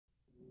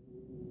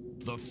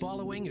The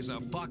following is a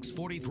Fox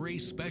 43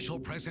 special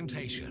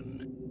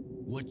presentation.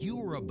 What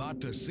you are about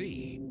to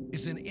see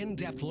is an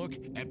in-depth look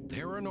at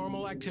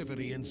paranormal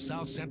activity in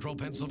South Central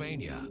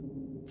Pennsylvania.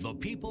 The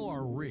people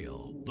are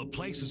real, the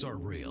places are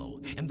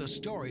real, and the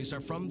stories are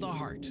from the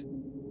heart.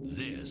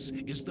 This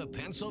is the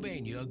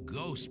Pennsylvania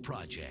Ghost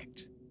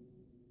Project.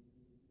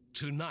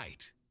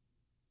 Tonight.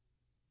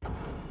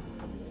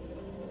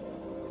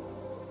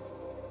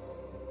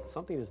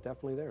 Something is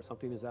definitely there.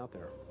 Something is out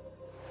there.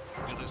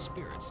 And the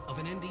spirits of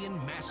an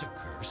Indian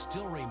massacre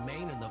still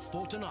remain in the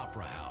Fulton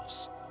Opera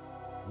House.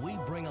 We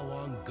bring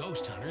along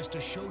ghost hunters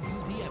to show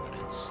you the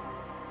evidence.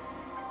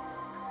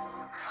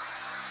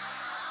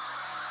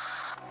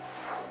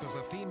 Does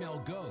a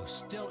female ghost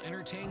still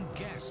entertain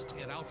guests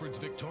at Alfred's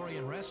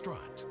Victorian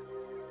restaurant?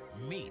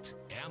 Meet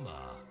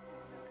Emma.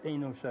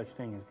 Ain't no such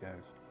thing as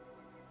ghosts.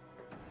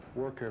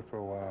 Work here for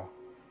a while.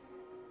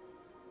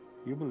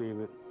 You believe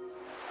it.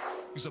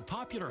 Is a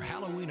popular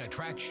Halloween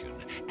attraction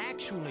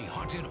actually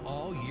haunted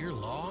all year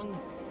long?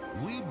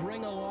 We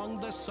bring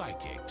along the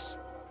psychics.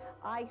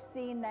 I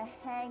seen the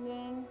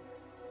hanging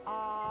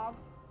of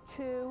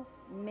 2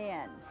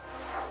 men.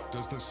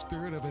 Does the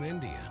spirit of an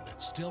Indian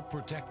still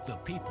protect the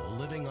people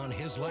living on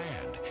his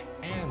land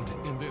and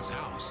in this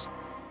house?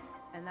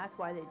 And that's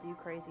why they do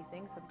crazy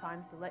things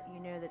sometimes, to let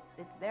you know that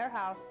it's their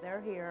house,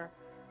 they're here,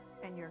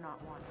 and you're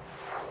not one.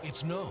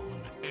 It's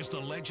known as the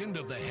legend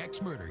of the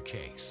Hex murder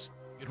case.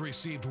 It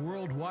received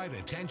worldwide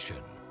attention.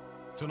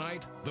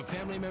 Tonight, the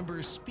family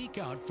members speak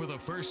out for the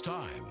first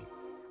time.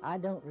 I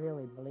don't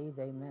really believe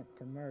they meant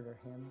to murder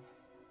him.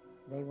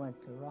 They went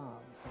to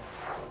rob him.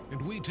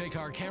 And we take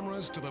our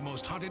cameras to the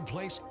most haunted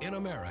place in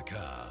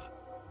America,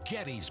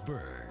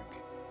 Gettysburg.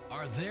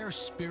 Are there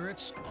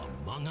spirits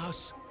among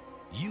us?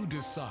 You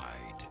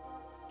decide.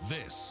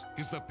 This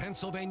is the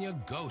Pennsylvania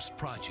Ghost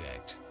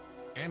Project.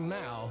 And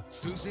now,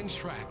 Susan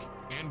Schreck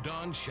and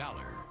Don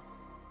Schaller.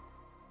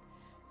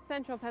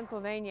 Central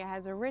Pennsylvania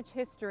has a rich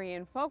history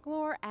in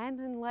folklore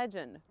and in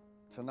legend.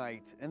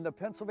 Tonight, in the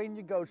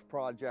Pennsylvania Ghost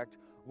Project,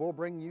 we'll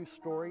bring you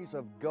stories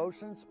of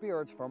ghosts and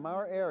spirits from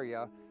our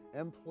area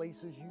and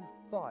places you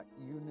thought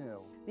you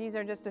knew. These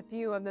are just a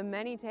few of the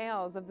many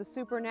tales of the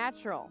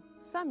supernatural.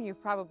 Some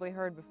you've probably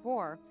heard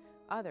before,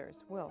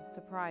 others will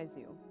surprise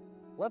you.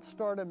 Let's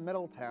start in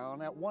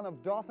Middletown at one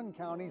of Dauphin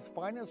County's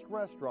finest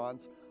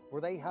restaurants,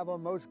 where they have a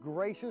most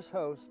gracious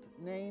host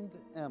named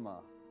Emma.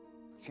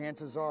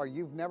 Chances are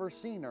you've never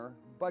seen her,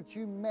 but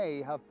you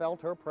may have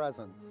felt her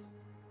presence.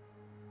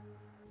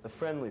 A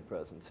friendly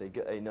presence,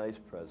 a nice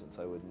presence.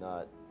 I would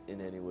not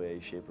in any way,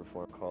 shape, or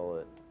form call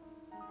it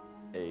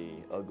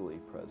a ugly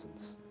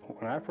presence.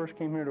 When I first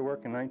came here to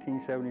work in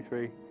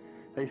 1973,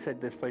 they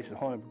said this place is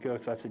haunted with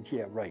ghosts. I said,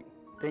 yeah, right.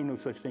 There ain't no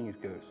such thing as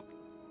ghosts.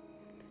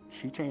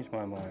 She changed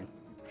my mind.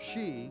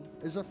 She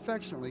is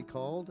affectionately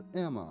called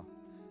Emma.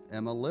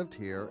 Emma lived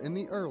here in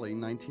the early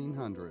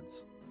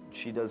 1900s.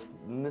 She does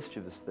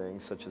mischievous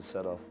things, such as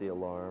set off the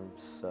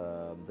alarms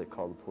that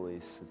call the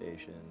police,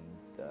 sedation.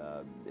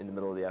 In the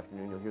middle of the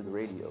afternoon, you'll hear the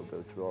radio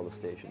go through all the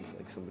stations,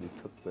 like somebody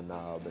took the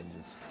knob and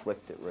just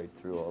flicked it right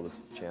through all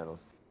the channels.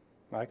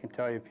 I can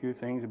tell you a few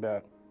things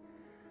about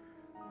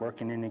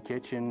working in the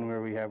kitchen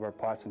where we have our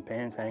pots and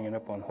pans hanging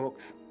up on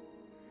hooks.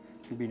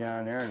 You'd be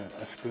down there and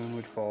a spoon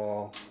would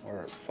fall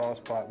or a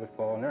sauce pot would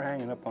fall, and they're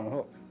hanging up on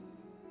hooks.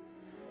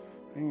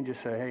 And you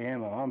just say, hey,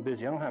 Emma, I'm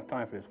busy. I don't have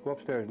time for this. Go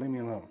upstairs. Leave me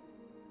alone.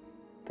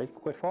 They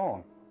quit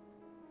falling.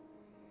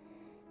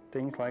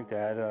 Things like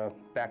that.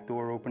 Back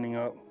door opening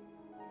up.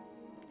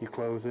 You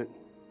close it.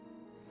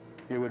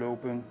 It would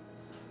open.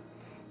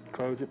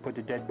 Close it. Put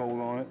the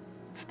deadbolt on it.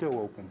 It's still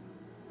open.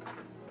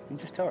 You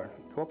just tell her,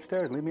 go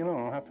upstairs. Leave me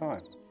alone. I don't have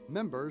time.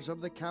 Members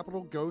of the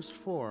Capitol Ghost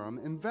Forum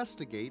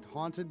investigate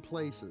haunted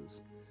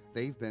places.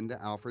 They've been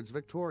to Alfred's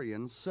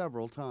Victorian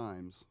several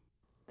times.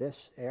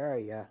 This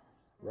area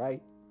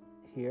right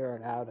here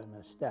and out on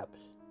the steps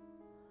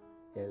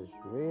is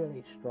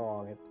really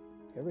strong.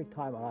 Every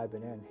time I've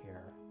been in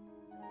here,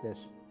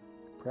 this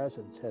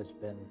presence has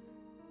been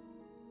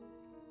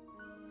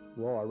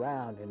all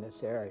around in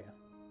this area.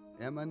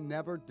 Emma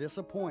never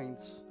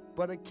disappoints,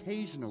 but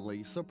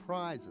occasionally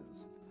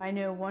surprises. I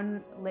know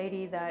one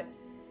lady that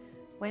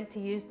went to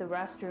use the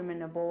restroom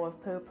and a bowl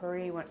of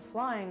potpourri went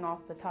flying off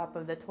the top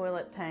of the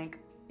toilet tank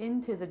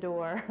into the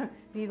door.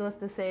 Needless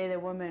to say, the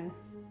woman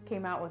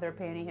came out with her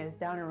pantyhose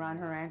down around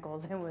her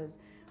ankles and was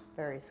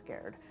very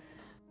scared.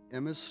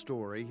 Emma's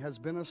story has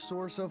been a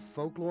source of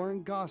folklore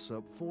and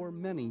gossip for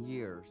many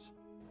years.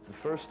 The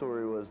first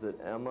story was that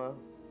Emma's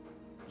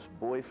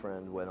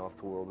boyfriend went off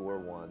to World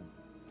War I,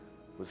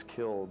 was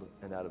killed,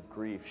 and out of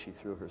grief, she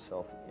threw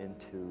herself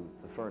into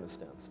the furnace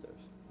downstairs.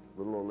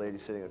 The little old lady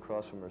sitting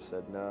across from her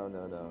said, no,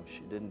 no, no,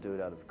 she didn't do it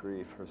out of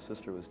grief. Her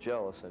sister was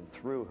jealous and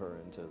threw her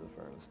into the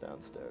furnace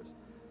downstairs.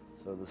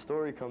 So the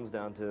story comes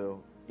down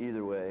to,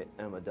 either way,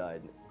 Emma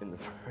died in the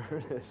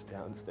furnace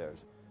downstairs.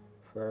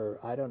 For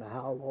I don't know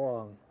how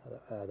long,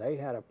 they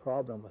had a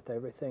problem with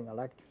everything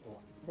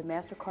electrical. The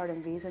MasterCard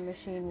and Visa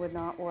machine would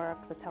not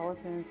work, the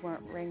telephones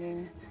weren't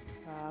ringing,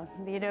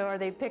 or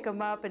they'd pick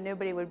them up and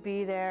nobody would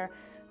be there.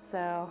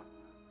 So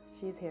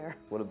she's here.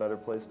 What a better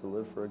place to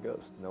live for a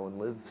ghost. No one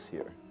lives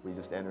here. We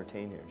just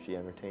entertain here. She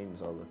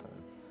entertains all the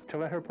time. To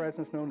let her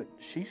presence know that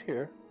she's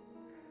here,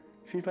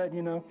 she's letting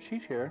you know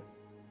she's here.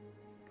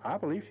 I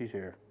believe she's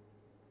here.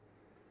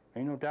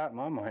 Ain't no doubt in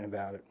my mind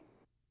about it.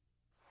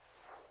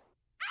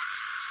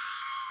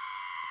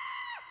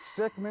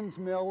 Sickman's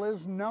Mill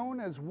is known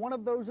as one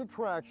of those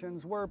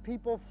attractions where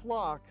people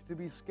flock to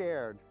be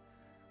scared.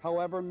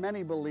 However,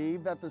 many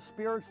believe that the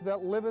spirits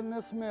that live in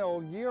this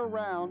mill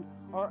year-round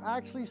are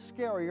actually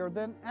scarier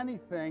than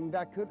anything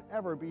that could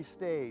ever be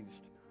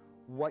staged.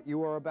 What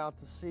you are about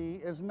to see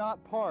is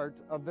not part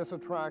of this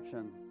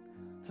attraction.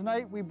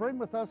 Tonight, we bring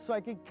with us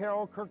psychic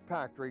Carol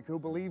Kirkpatrick, who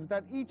believes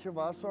that each of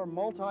us are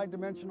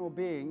multi-dimensional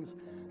beings,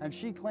 and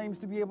she claims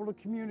to be able to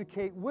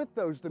communicate with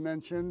those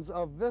dimensions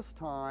of this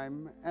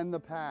time and the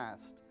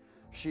past.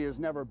 She has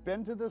never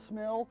been to this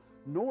mill,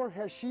 nor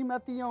has she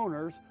met the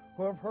owners,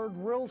 who have heard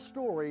real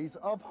stories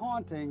of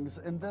hauntings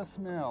in this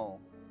mill.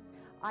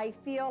 I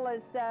feel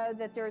as though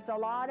that there's a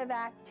lot of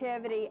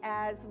activity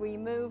as we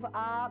move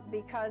up,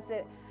 because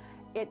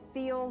it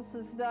feels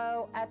as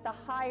though at the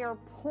higher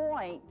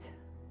point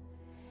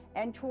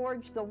and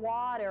towards the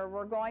water,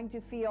 we're going to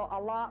feel a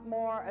lot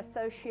more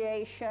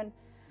association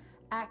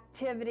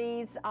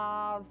activities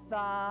of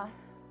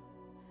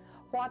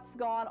what's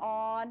gone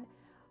on.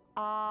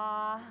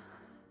 I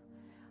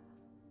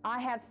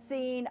have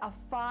seen a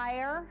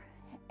fire,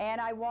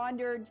 and I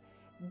wondered,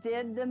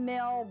 did the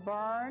mill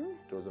burn?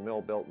 There was a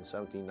mill built in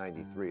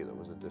 1793 that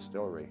was a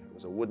distillery. It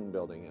was a wooden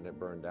building, and it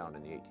burned down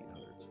in the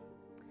 1800s.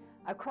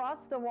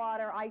 Across the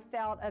water, I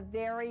felt a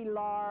very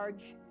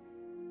large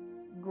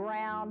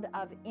ground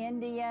of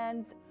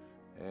Indians.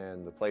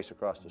 And the place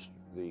across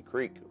the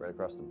creek, right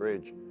across the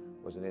bridge,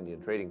 was an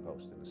Indian trading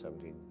post in the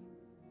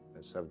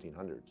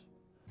 1700s.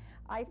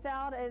 I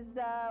felt as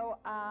though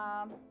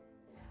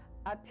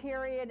a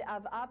period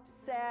of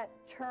upset,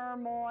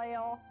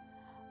 turmoil,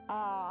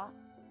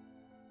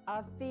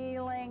 a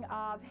feeling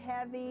of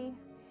heavy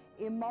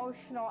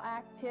emotional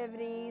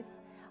activities.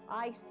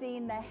 I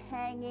seen the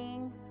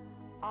hanging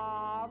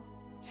of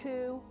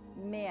 2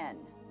 men.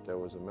 There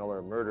was a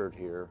miller murdered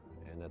here,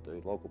 and that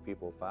the local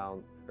people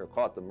found or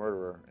caught the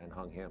murderer and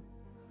hung him.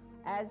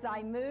 As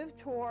I moved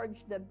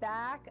towards the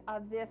back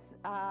of this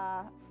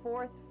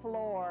 4th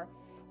floor,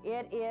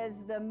 it is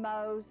the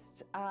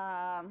most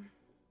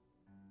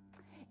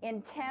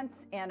intense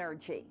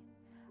energy,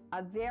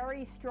 a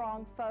very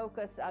strong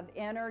focus of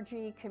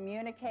energy,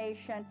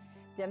 communication,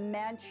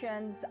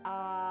 dimensions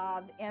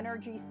of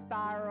energy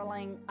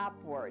spiraling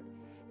upward.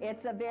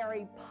 It's a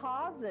very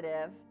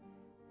positive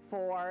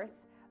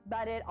force,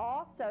 but it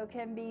also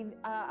can be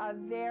a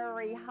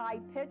very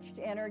high-pitched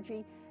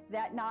energy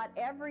that not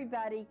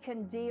everybody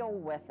can deal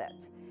with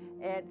it.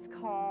 It's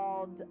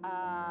called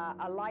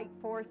a light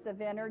force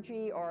of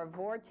energy, or a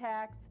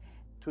vortex.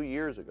 2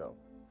 years ago,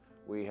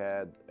 we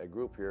had a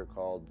group here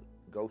called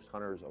Ghost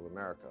Hunters of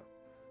America,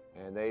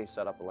 and they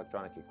set up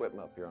electronic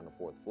equipment up here on the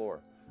 4th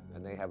floor,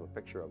 and they have a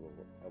picture of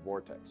a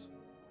vortex.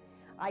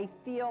 I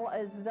feel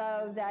as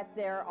though that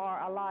there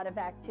are a lot of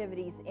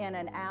activities in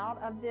and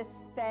out of this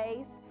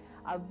space.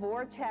 A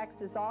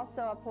vortex is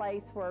also a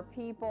place where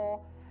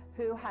people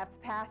who have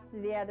passed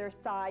to the other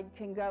side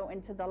can go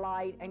into the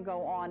light and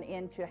go on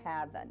into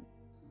heaven.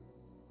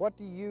 What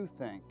do you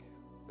think?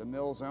 The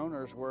mill's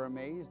owners were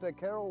amazed at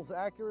Carol's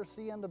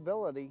accuracy and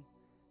ability,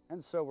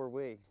 and so were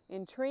we.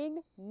 Intrigued?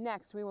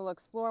 Next, we will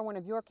explore one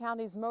of your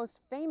county's most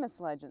famous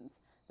legends,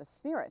 the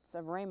spirits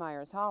of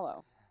Raymeyer's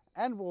Hollow.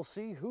 And we'll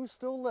see who's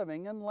still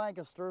living in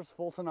Lancaster's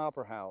Fulton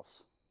Opera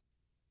House.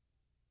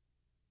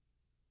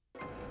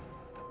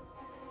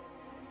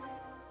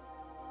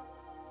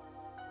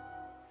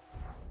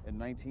 In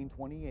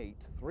 1928,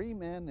 3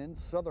 men in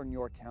southern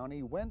York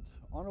County went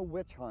on a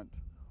witch hunt.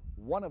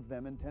 One of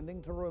them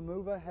intending to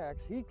remove a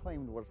hex he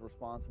claimed was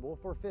responsible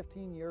for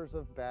 15 years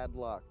of bad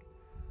luck.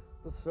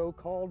 The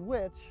so-called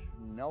witch,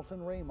 Nelson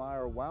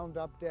Raymeyer, wound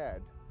up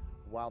dead,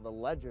 while the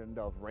legend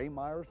of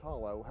Raymeyer's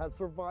Hollow has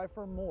survived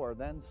for more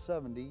than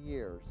 70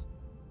 years.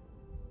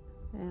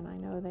 And I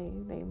know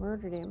they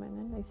murdered him, and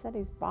then they set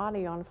his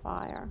body on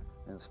fire.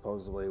 And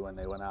supposedly when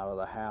they went out of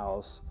the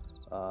house,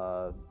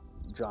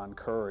 John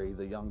Curry,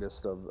 the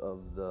youngest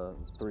of the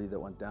 3 that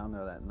went down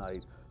there that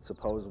night,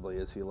 supposedly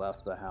as he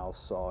left the house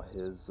saw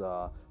his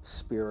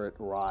spirit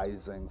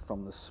rising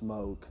from the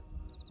smoke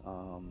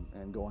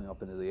and going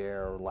up into the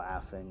air,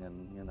 laughing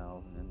and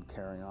and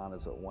carrying on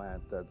as it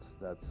went. That's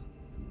the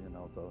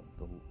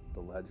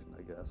legend,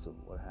 I guess, of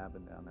what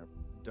happened down there.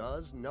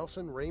 Does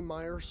Nelson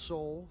Raymeyer's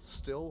soul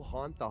still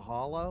haunt the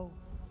Hollow?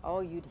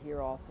 Oh, you'd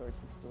hear all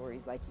sorts of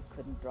stories, like you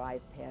couldn't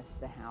drive past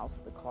the house,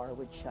 the car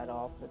would shut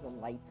off, or the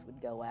lights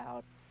would go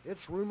out.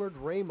 It's rumored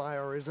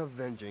Raymeyer is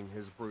avenging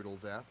his brutal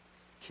death,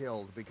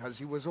 killed because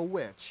he was a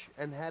witch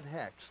and had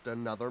hexed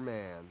another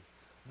man.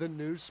 The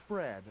news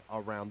spread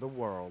around the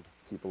world.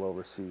 People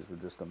overseas were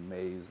just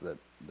amazed that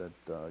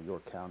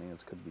York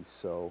Countyans could be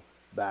so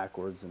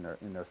backwards in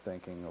their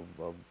thinking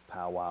of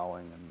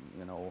powwowing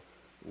and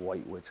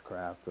white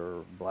witchcraft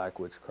or black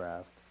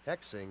witchcraft.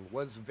 Hexing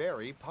was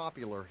very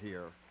popular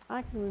here.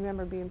 I can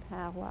remember being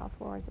powwowed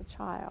for as a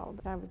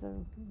child. I was a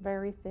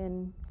very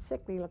thin,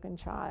 sickly-looking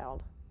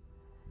child.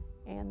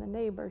 And the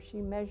neighbor, she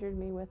measured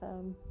me with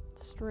a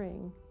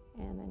string,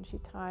 and then she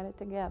tied it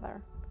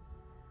together.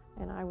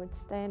 And I would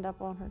stand up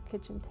on her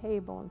kitchen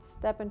table and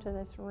step into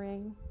this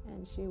ring,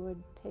 and she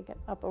would take it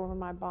up over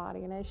my body.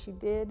 And as she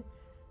did,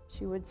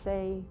 she would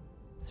say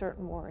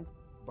certain words.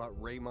 But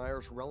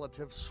Raymeyer's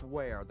relatives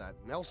swear that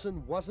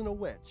Nelson wasn't a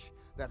witch,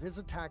 that his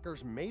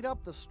attackers made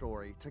up the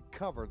story to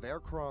cover their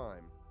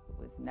crime.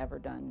 It was never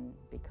done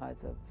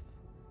because of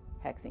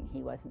hexing.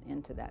 He wasn't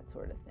into that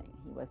sort of thing.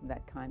 He wasn't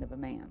that kind of a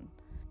man.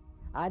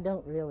 I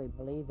don't really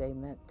believe they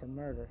meant to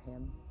murder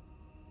him.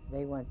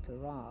 They went to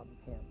rob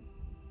him.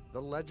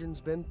 The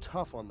legend's been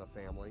tough on the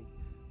family.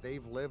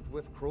 They've lived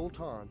with cruel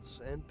taunts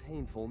and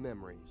painful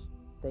memories.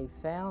 They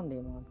found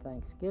him on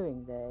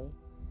Thanksgiving Day,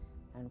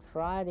 and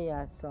Friday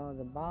I saw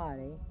the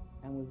body,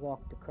 and we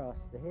walked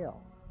across the hill,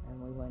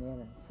 and we went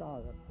in and saw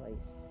the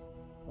place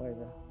where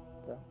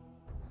the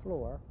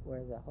floor,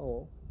 where the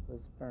hole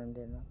was burned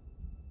in.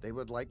 They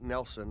would like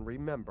Nelson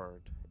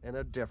remembered in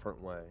a different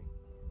way.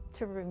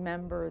 To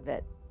remember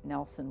that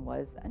Nelson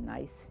was a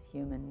nice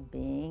human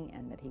being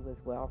and that he was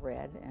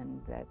well-read and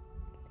that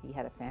he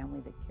had a family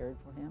that cared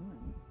for him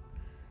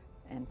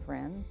and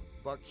friends.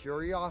 But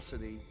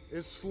curiosity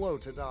is slow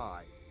to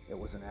die. It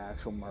was an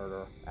actual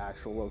murder,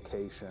 actual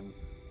location,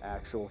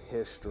 actual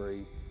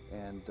history,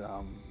 and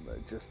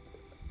just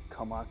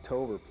come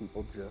October,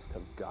 people just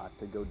have got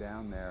to go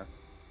down there.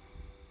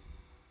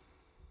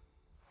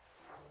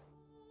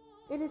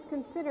 It is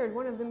considered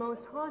one of the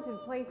most haunted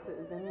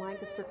places in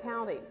Lancaster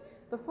County.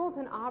 The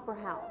Fulton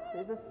Opera House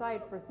is a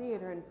site for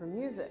theater and for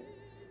music,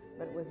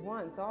 but it was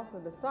once also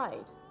the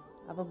site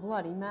of a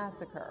bloody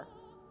massacre.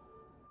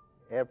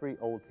 Every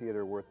old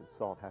theater worth its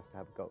salt has to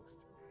have a ghost.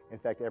 In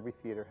fact, every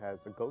theater has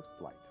a ghost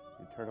light.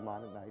 You turn them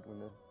on at night when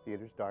the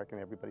theater's dark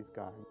and everybody's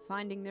gone.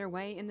 Finding their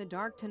way in the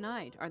dark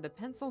tonight are the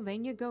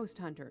Pennsylvania ghost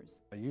hunters.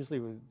 Usually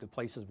the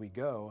places we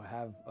go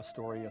have a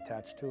story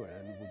attached to it,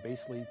 and we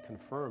basically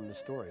confirm the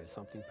story as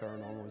something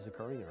paranormal is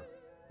occurring there.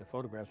 The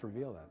photographs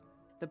reveal that.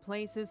 The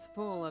place is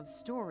full of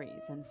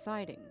stories and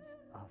sightings.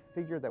 A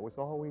figure that was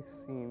always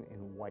seen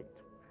in white.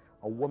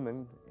 A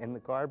woman in the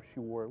garb she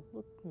wore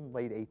looked in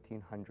late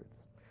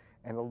 1800s.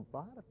 And a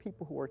lot of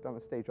people who worked on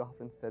the stage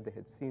often said they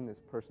had seen this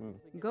person.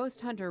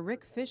 Ghost hunter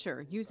Rick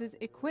Fisher uses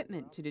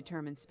equipment to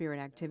determine spirit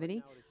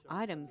activity,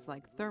 items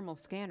like thermal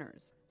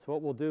scanners. So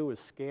what we'll do is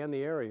scan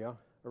the area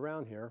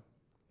around here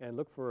and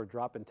look for a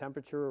drop in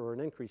temperature or an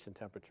increase in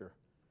temperature.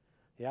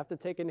 You have to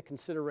take into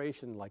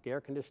consideration like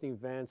air conditioning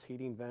vents,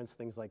 heating vents,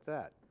 things like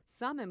that.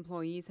 Some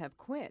employees have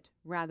quit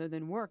rather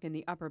than work in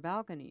the upper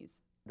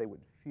balconies. They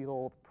would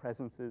feel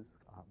presences,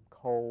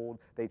 cold,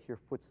 they'd hear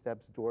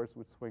footsteps, doors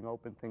would swing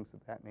open, things of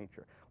that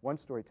nature. One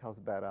story tells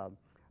about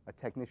a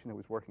technician who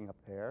was working up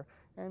there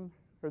and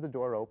heard the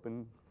door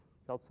open,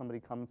 felt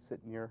somebody come and sit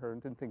near her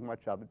and didn't think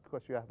much of it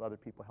because you have other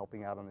people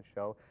helping out on the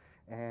show.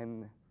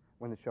 And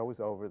when the show was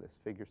over, this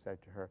figure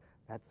said to her,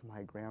 "That's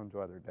my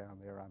granddaughter down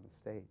there on the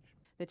stage."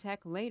 The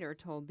tech later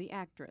told the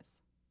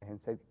actress. And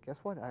said, "Guess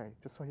what, I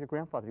just saw your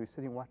grandfather. He was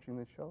sitting watching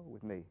the show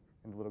with me."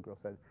 And the little girl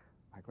said,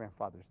 "My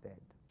grandfather's dead."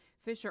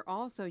 Fisher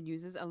also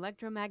uses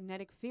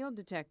electromagnetic field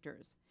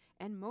detectors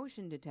and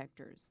motion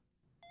detectors.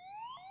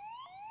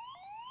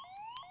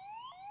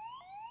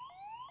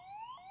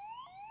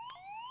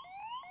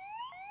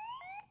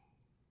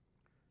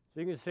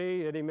 So you can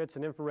see it emits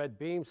an infrared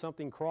beam.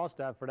 Something crossed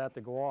that for that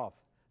to go off.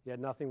 Yet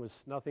nothing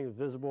was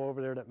visible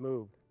over there that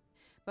moved.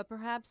 But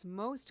perhaps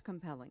most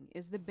compelling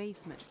is the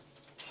basement.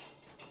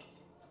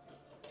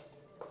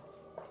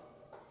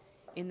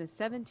 In the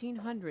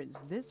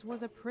 1700s, this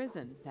was a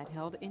prison that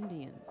held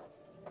Indians.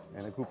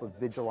 And a group of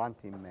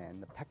vigilante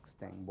men, the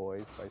Paxton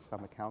boys by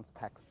some accounts,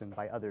 Paxton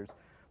by others,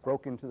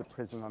 broke into the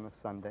prison on a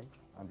Sunday,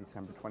 on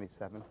December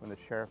 27th, when the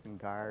sheriff and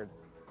guard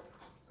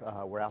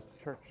were out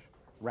to church,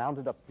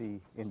 rounded up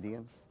the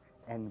Indians,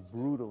 and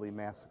brutally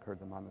massacred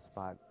them on the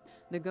spot.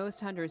 The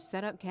ghost hunters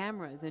set up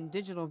cameras and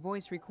digital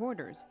voice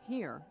recorders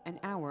here an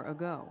hour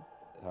ago.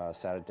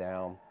 Sat it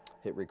down,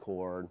 hit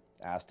record,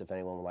 asked if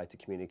anyone would like to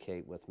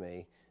communicate with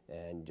me,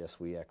 and just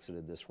we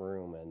exited this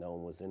room and no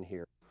one was in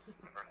here. If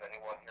there's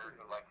anyone here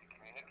who'd like to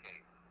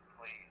communicate,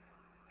 please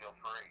feel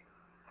free.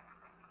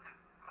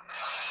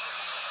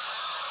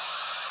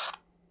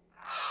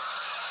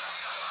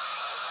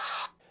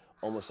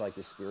 Almost like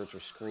the spirits are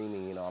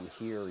screaming, you know, "I'm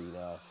here, you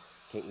know,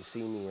 can't you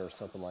see me," or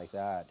something like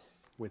that.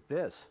 With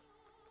this,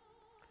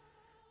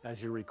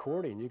 as you're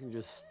recording, you can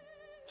just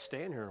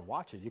stand here and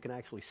watch it. You can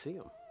actually see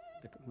them.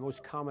 The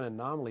most common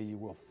anomaly you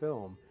will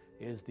film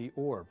is the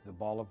orb, the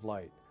ball of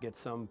light. Get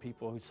some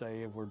people who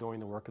say we're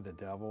doing the work of the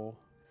devil.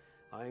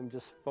 I'm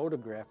just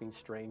photographing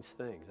strange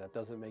things. That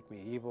doesn't make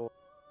me evil.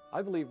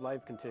 I believe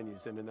life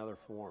continues in another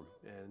form,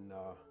 and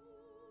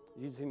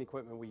using the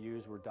equipment we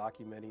use, we're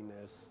documenting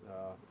this.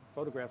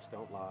 Photographs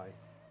don't lie.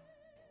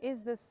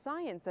 Is the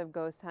science of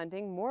ghost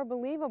hunting more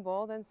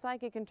believable than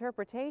psychic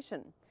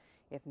interpretation?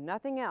 If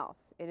nothing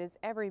else, it is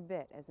every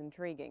bit as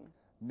intriguing.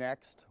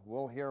 Next,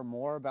 we'll hear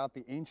more about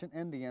the ancient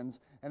Indians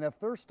and if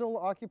they're still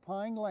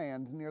occupying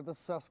land near the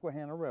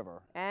Susquehanna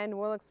River. And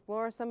we'll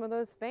explore some of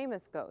those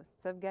famous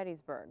ghosts of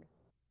Gettysburg.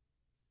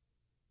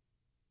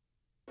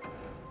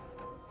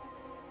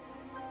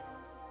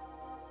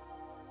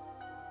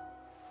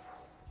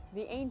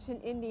 The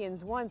ancient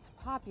Indians once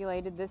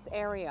populated this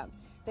area.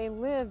 They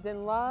lived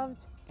and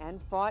loved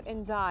and fought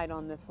and died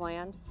on this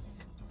land.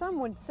 Some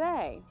would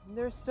say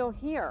they're still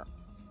here,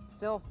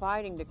 still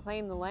fighting to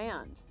claim the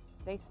land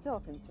they still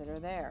consider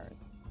theirs.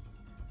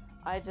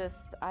 I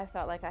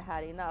felt like I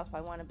had enough. I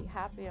want to be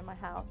happy in my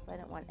house. I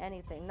didn't want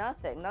anything,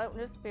 nothing, no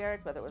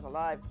spirits, whether it was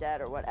alive,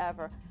 dead, or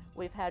whatever.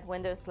 We've had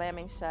windows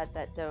slamming shut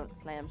that don't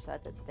slam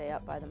shut, that stay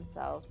up by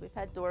themselves. We've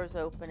had doors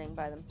opening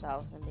by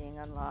themselves and being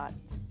unlocked.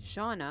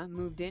 Shauna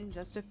moved in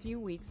just a few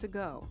weeks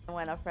ago.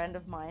 When a friend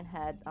of mine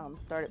had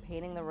started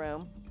painting the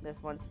room, this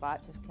one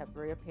spot just kept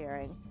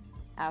reappearing.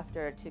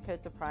 After 2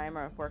 coats of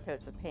primer and 4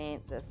 coats of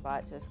paint, this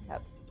spot just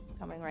kept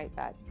coming right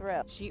back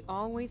through. She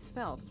always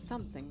felt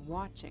something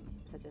watching.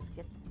 So just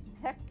get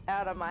the heck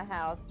out of my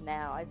house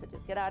now. I said,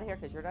 just get out of here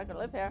because you're not going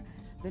to live here.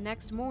 The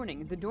next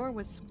morning, the door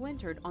was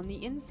splintered on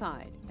the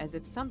inside, as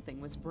if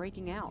something was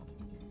breaking out.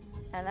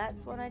 And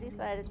that's when I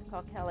decided to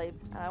call Kelly.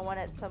 I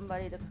wanted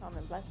somebody to come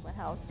and bless my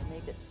house and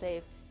make it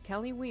safe.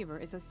 Kelly Weaver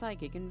is a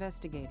psychic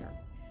investigator.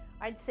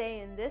 I'd say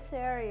in this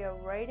area,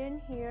 right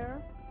in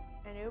here,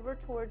 and over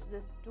towards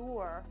this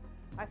door,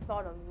 I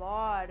felt a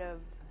lot of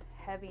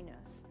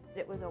heaviness.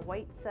 It was a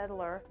white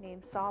settler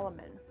named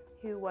Solomon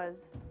who was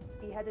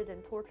beheaded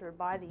and tortured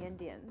by the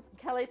Indians.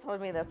 Kelly told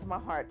me this and my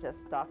heart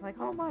just stopped. I'm like,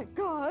 oh my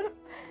God.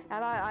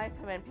 And I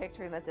come in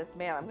picturing that this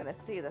man, I'm gonna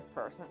see this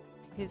person.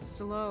 His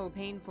slow,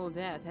 painful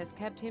death has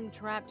kept him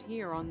trapped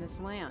here on this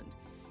land.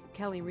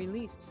 Kelly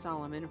released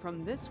Solomon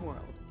from this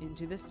world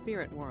into the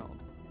spirit world.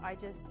 I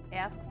just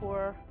ask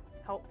for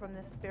help from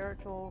the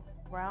spiritual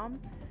realm.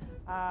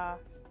 I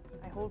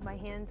hold my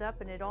hands up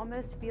and it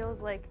almost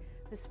feels like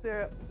the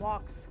spirit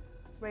walks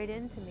right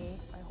into me.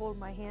 I hold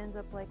my hands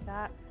up like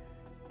that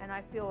and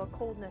I feel a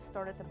coldness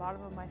start at the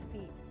bottom of my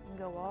feet and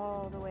go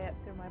all the way up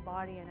through my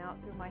body and out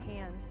through my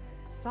hands.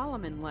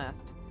 Solomon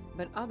left,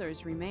 but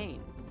others remain.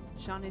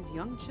 Shauna's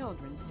young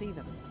children see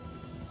them.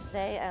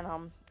 They and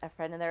a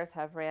friend of theirs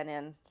have ran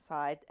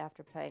inside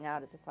after playing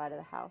out at the side of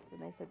the house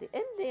and they said, the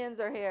Indians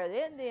are here,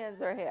 the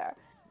Indians are here.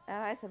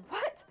 And I said,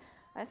 what?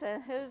 I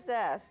said, who's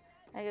this?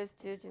 And he goes,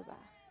 Jujuba.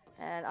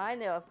 And I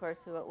knew, of course,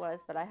 who it was,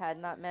 but I had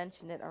not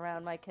mentioned it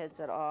around my kids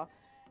at all.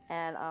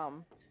 And I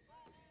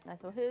said,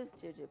 well, who's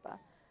Jujuba?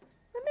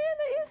 The man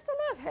that used to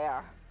live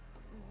here.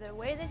 The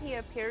way that he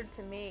appeared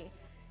to me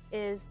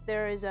is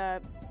there is a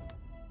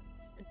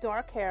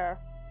dark hair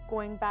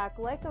going back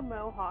like a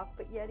mohawk,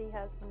 but yet he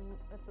has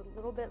it's a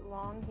little bit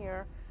long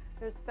here.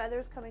 There's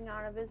feathers coming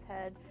out of his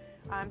head.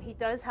 He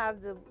does have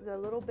the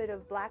little bit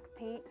of black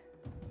paint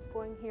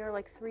going here,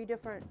 like 3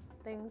 different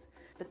things.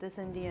 But this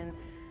Indian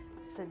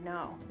said,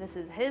 no, this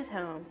is his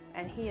home,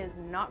 and he is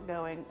not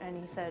going. And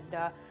he said,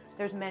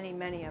 there's many,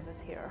 many of us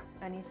here.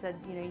 And he said,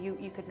 you know,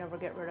 you could never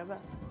get rid of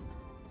us.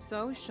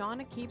 So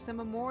Shauna keeps a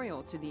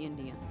memorial to the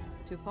Indians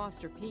to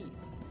foster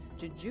peace.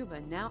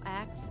 Jujuba now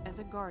acts as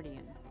a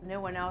guardian.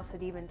 No one else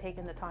had even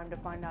taken the time to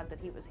find out that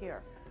he was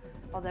here.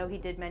 Although he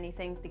did many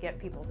things to get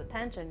people's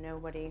attention,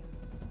 nobody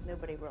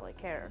really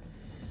cared.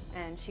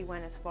 And she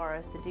went as far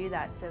as to do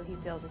that, so he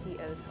feels that he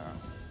owes her.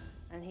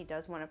 And he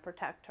does want to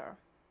protect her.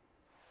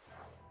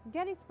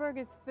 Gettysburg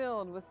is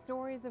filled with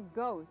stories of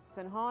ghosts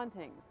and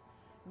hauntings.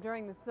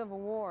 During the Civil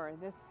War,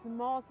 this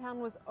small town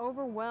was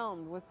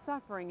overwhelmed with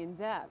suffering and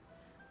death,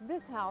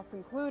 this house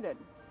included,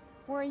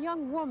 where a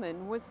young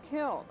woman was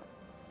killed,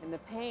 and the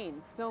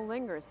pain still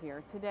lingers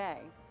here today.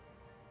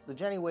 The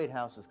Jenny Wade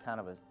house is kind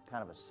of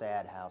a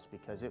sad house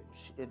because it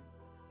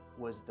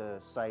was the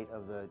site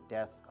of the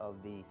death of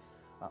the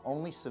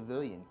only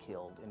civilian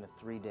killed in the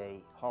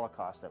 3-day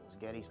Holocaust that was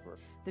Gettysburg.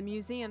 The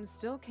museum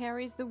still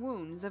carries the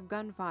wounds of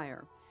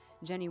gunfire.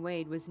 Jenny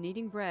Wade was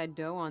kneading bread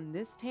dough on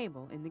this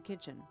table in the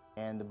kitchen.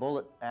 And the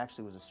bullet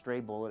actually was a stray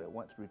bullet. It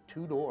went through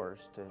 2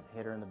 doors to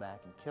hit her in the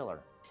back and kill her.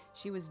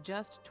 She was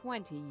just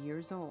 20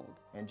 years old.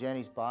 And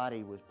Jenny's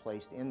body was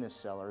placed in this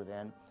cellar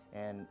then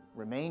and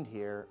remained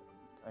here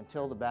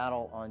until the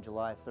battle on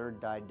July 3rd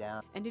died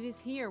down. And it is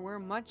here where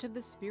much of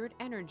the spirit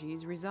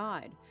energies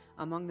reside,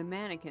 among the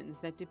mannequins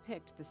that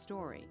depict the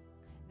story.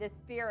 The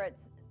spirit's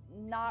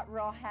not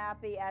real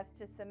happy as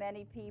to so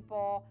many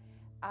people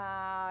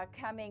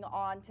coming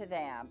on to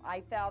them.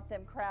 I felt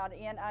them crowd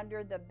in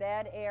under the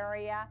bed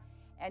area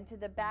and to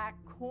the back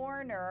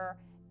corner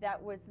that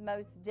was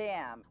most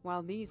dim.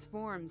 While these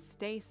forms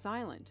stay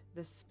silent,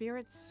 the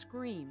spirits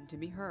scream to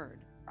be heard.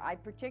 I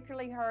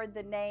particularly heard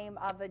the name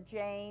of a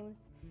James.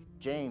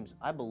 James,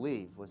 I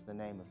believe, was the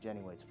name of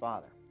Jenny Wade's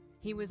father.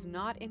 He was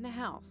not in the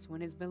house when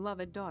his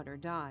beloved daughter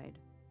died.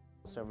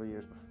 Several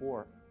years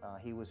before,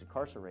 he was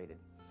incarcerated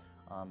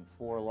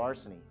for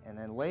larceny, and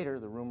then later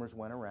the rumors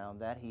went around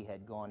that he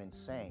had gone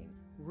insane.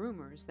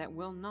 Rumors that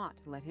will not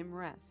let him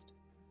rest.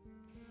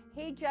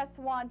 He just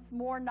wants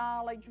more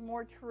knowledge,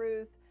 more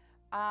truth,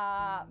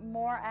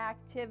 more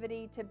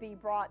activity to be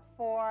brought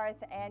forth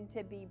and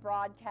to be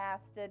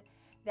broadcasted,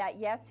 that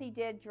yes, he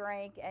did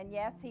drink, and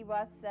yes, he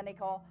was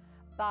cynical,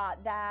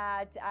 but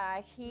that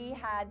he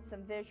had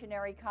some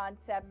visionary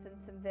concepts and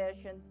some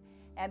visions,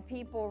 and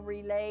people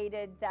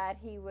related that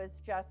he was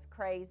just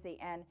crazy,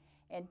 and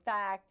in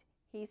fact,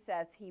 he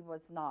says he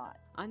was not.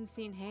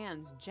 Unseen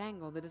hands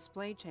jangle the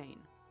display chain.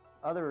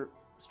 Other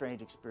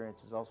strange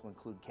experiences also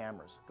include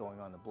cameras going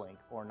on the blink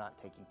or not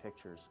taking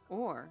pictures.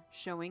 Or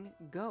showing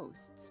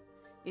ghosts.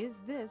 Is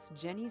this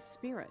Jenny's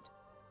spirit?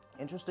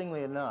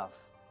 Interestingly enough,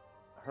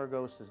 her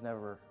ghost has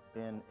never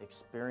been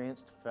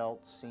experienced,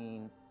 felt,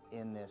 seen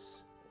in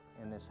this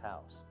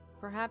house.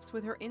 Perhaps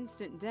with her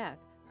instant death,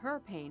 her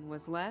pain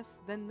was less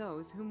than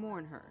those who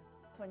mourn her.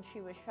 When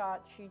she was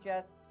shot, she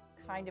just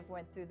kind of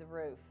went through the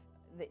roof,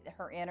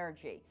 her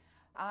energy.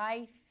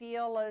 I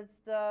feel as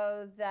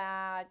though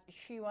that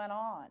she went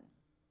on.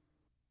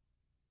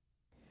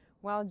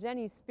 While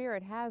Jenny's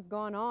spirit has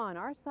gone on,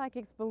 our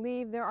psychics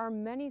believe there are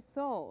many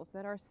souls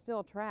that are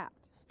still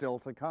trapped. Still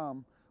to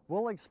come,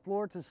 we'll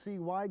explore to see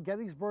why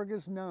Gettysburg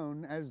is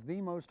known as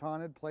the most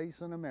haunted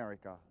place in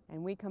America.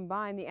 And we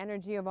combine the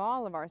energy of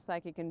all of our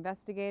psychic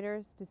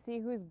investigators to see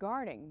who's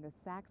guarding the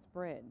Sachs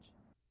Bridge.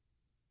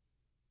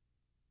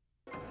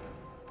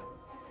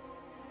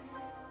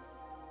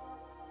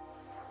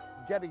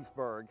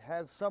 Gettysburg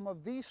has some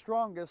of the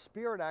strongest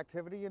spirit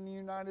activity in the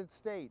United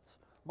States.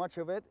 Much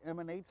of it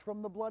emanates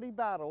from the bloody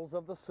battles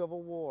of the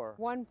Civil War.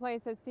 One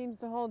place that seems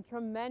to hold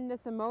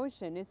tremendous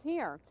emotion is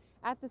here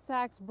at the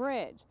Sachs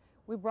Bridge.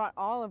 We brought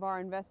all of our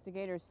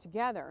investigators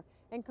together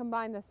and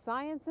combined the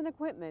science and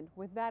equipment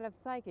with that of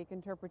psychic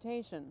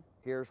interpretation.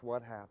 Here's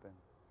what happened.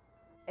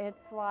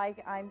 It's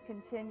like I'm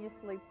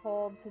continuously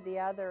pulled to the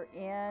other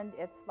end.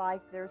 It's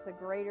like there's a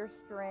greater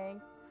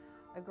strength,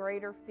 a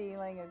greater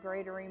feeling, a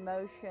greater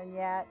emotion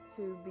yet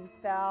to be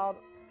felt.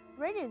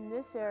 Right in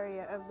this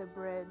area of the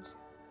bridge,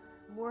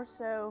 more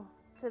so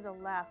to the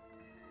left,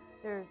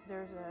 there's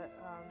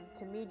a,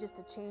 to me, just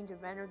a change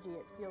of energy.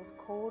 It feels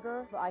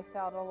colder. I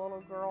felt a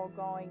little girl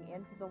going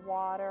into the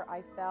water.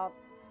 I felt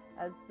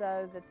as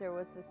though that there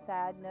was the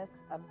sadness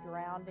of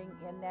drowning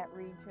in that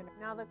region.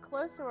 Now, the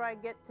closer I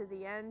get to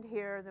the end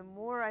here, the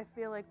more I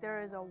feel like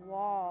there is a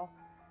wall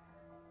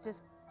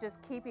just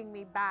keeping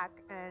me back,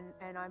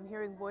 and I'm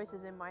hearing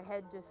voices in my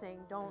head just saying,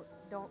 don't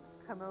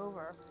come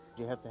over.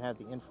 You have to have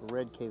the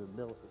infrared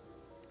capability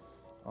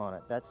on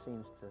it. That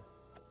seems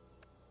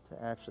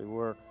to actually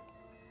work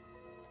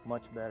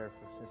much better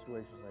for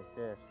situations like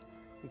this,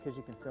 because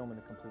you can film in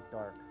the complete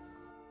dark.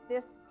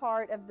 This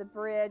part of the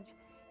bridge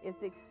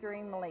is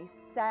extremely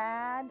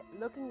sad.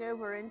 Looking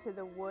over into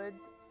the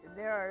woods,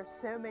 there are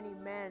so many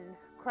men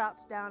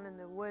crouched down in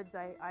the woods.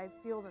 I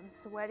feel them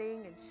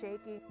sweating and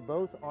shaking.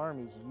 Both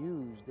armies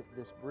used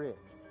this bridge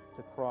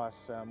to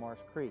cross Marsh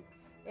Creek.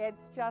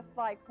 It's just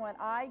like when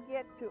I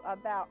get to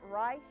about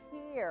right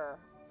here,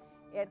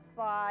 it's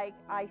like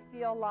I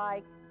feel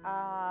like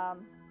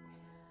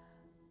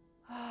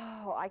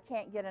I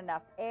can't get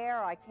enough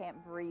air, I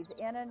can't breathe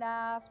in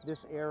enough.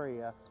 This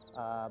area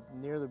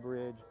near the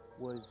bridge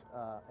was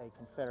a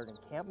Confederate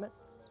encampment.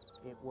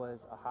 It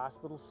was a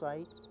hospital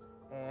site,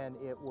 and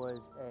it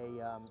was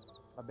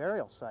a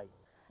burial site.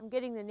 I'm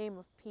getting the name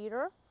of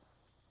Peter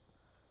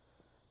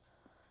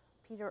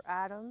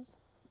Adams.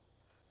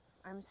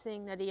 I'm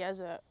seeing that he has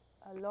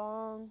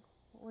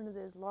one of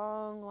those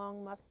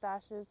long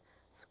mustaches,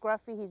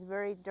 scruffy. He's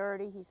very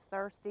dirty, he's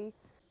thirsty.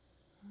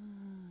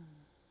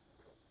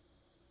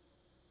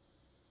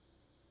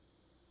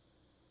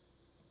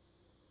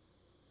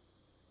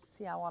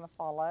 See, I want to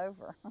fall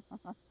over.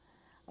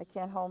 I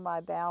can't hold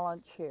my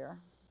balance here.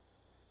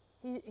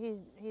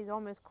 He's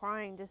almost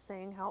crying, just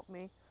saying, help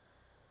me.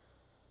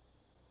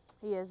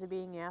 He is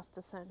being asked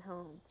to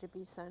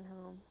be sent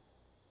home.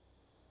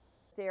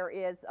 There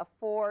is a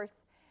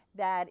force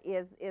that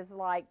is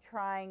like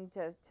trying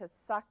to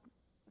suck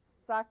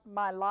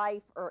my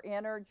life or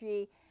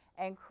energy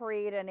and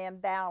create an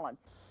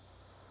imbalance.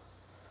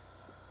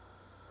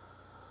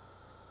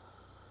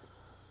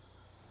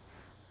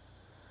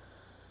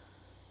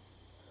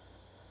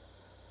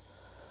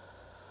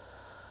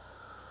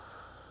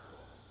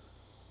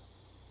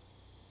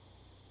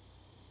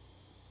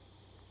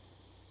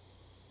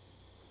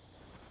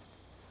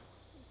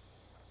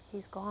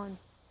 He's gone.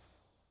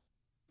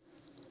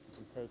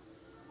 You take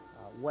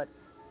what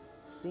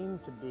seem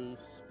to be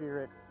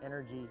spirit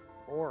energy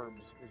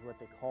orbs, is what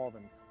they call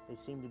them. They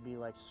seem to be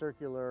like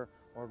circular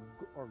or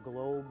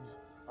globes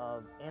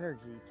of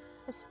energy.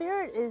 A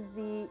spirit is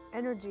the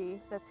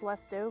energy that's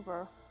left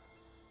over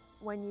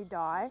when you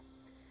die.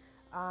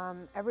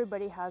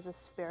 Everybody has a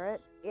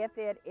spirit. If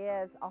it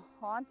is a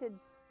haunted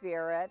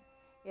spirit,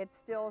 it's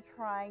still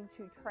trying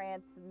to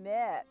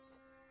transmit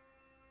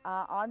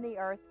on the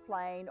earth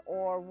plane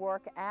or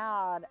work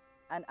out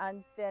an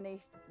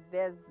unfinished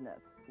business.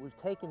 We've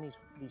taken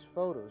these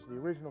photos, the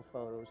original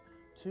photos,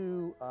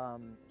 to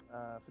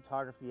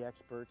photography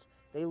experts.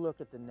 They look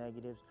at the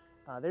negatives.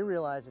 They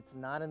realize it's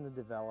not in the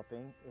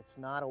developing, it's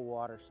not a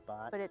water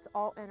spot. But it's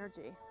all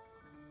energy.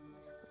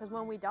 Because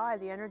when we die,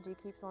 the energy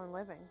keeps on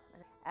living.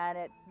 And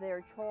it's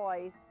their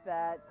choice,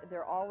 but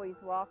they're always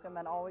welcome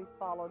and always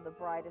follow the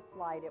brightest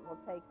light. It will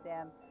take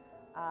them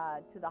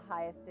to the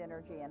highest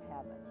energy in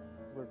heaven.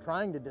 We're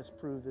trying to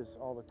disprove this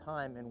all the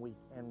time, and we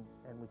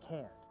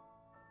can't.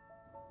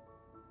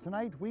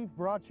 Tonight, we've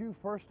brought you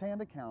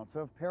firsthand accounts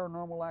of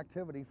paranormal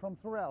activity from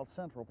throughout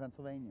central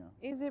Pennsylvania.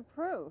 Is it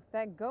proof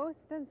that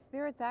ghosts and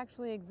spirits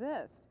actually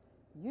exist?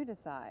 You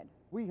decide.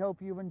 We hope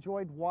you've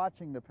enjoyed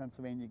watching the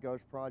Pennsylvania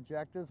Ghost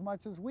Project as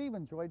much as we've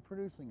enjoyed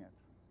producing it.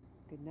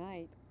 Good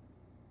night.